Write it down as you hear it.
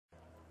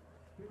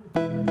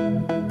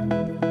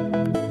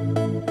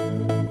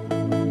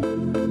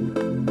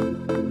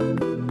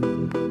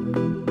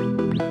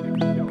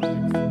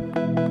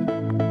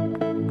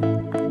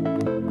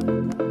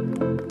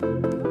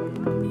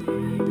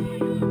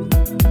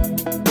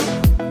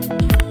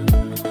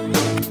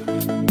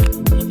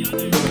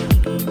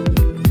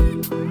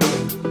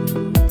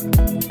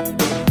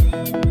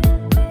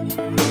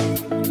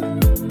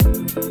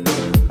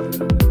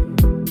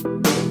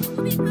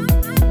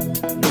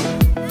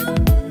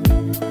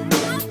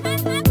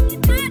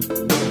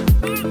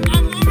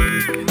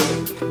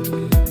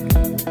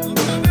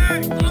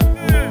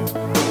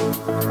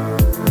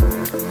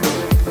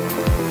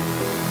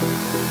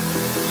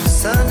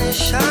Sun is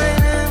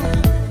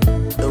shining,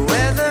 the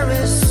weather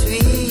is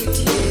sweet,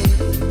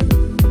 yeah.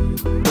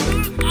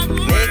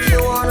 Make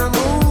you wanna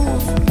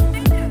move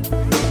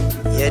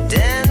your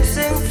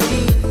dancing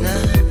feet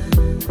now.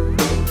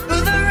 To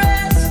the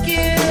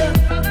rescue,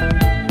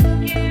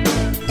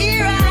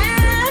 here I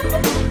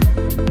am.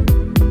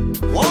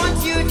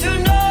 Want you to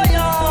know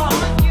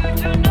you're.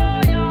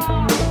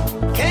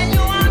 Can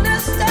you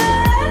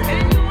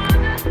understand?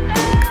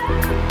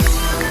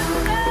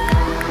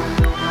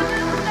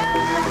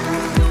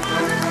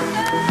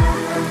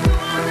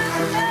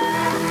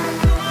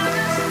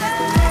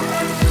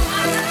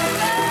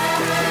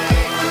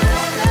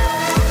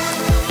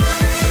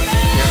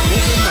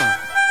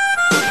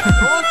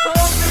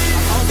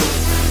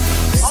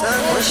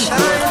 Sun is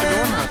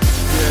shining,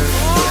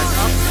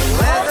 the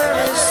weather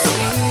is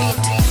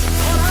sweet.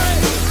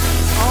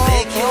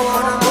 Make you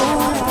wanna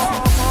move,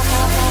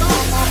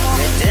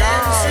 you're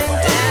dancing,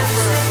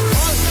 dancing.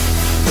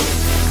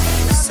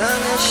 The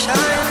sun is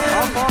shining,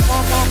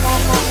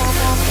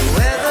 the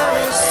weather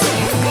is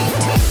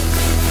sweet.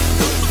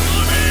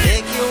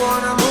 Make you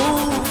wanna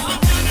move,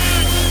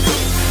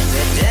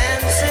 you're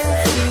dancing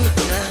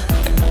feet now.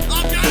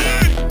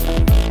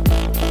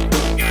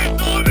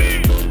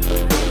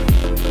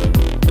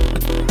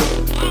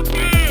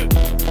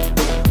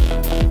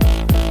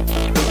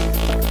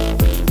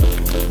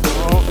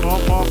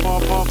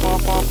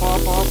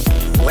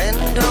 When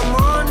the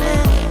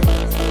morning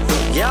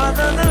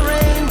gather the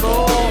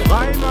rainbow,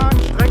 Reimann,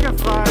 Strecke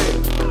frei.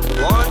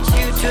 want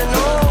you to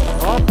know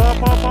Hopp, hopp,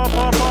 hopp, hopp,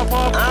 hopp, hopp,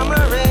 hopp. I'm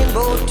a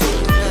rainbow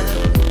too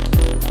now.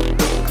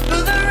 To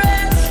the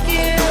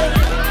rescue,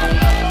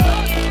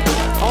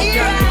 Hopp, here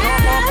Janik, I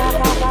hopp, hopp, hopp,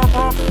 hopp, hopp,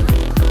 hopp.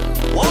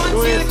 am. Want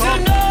Du you jetzt to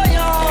hopp. know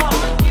you're.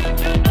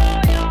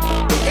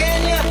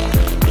 Can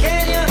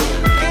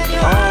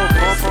you Hopp,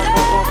 hopp, hopp, understand?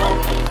 hopp, hopp.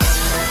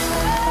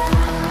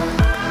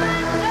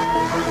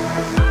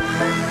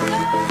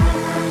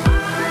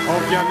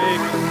 Hopp,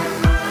 Janik.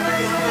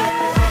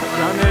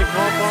 Janik,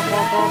 hopp, hopp,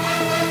 hopp, hopp.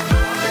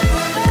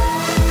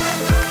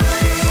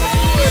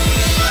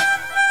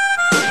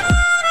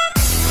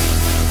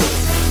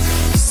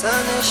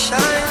 Sun is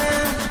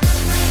shining,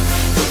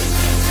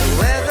 the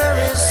weather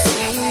is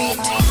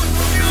sweet.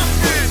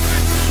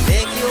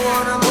 Make you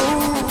wanna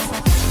move,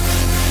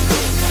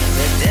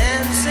 you're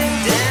dancing,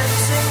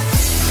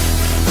 dancing.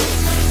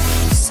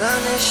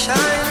 Sun is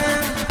shining.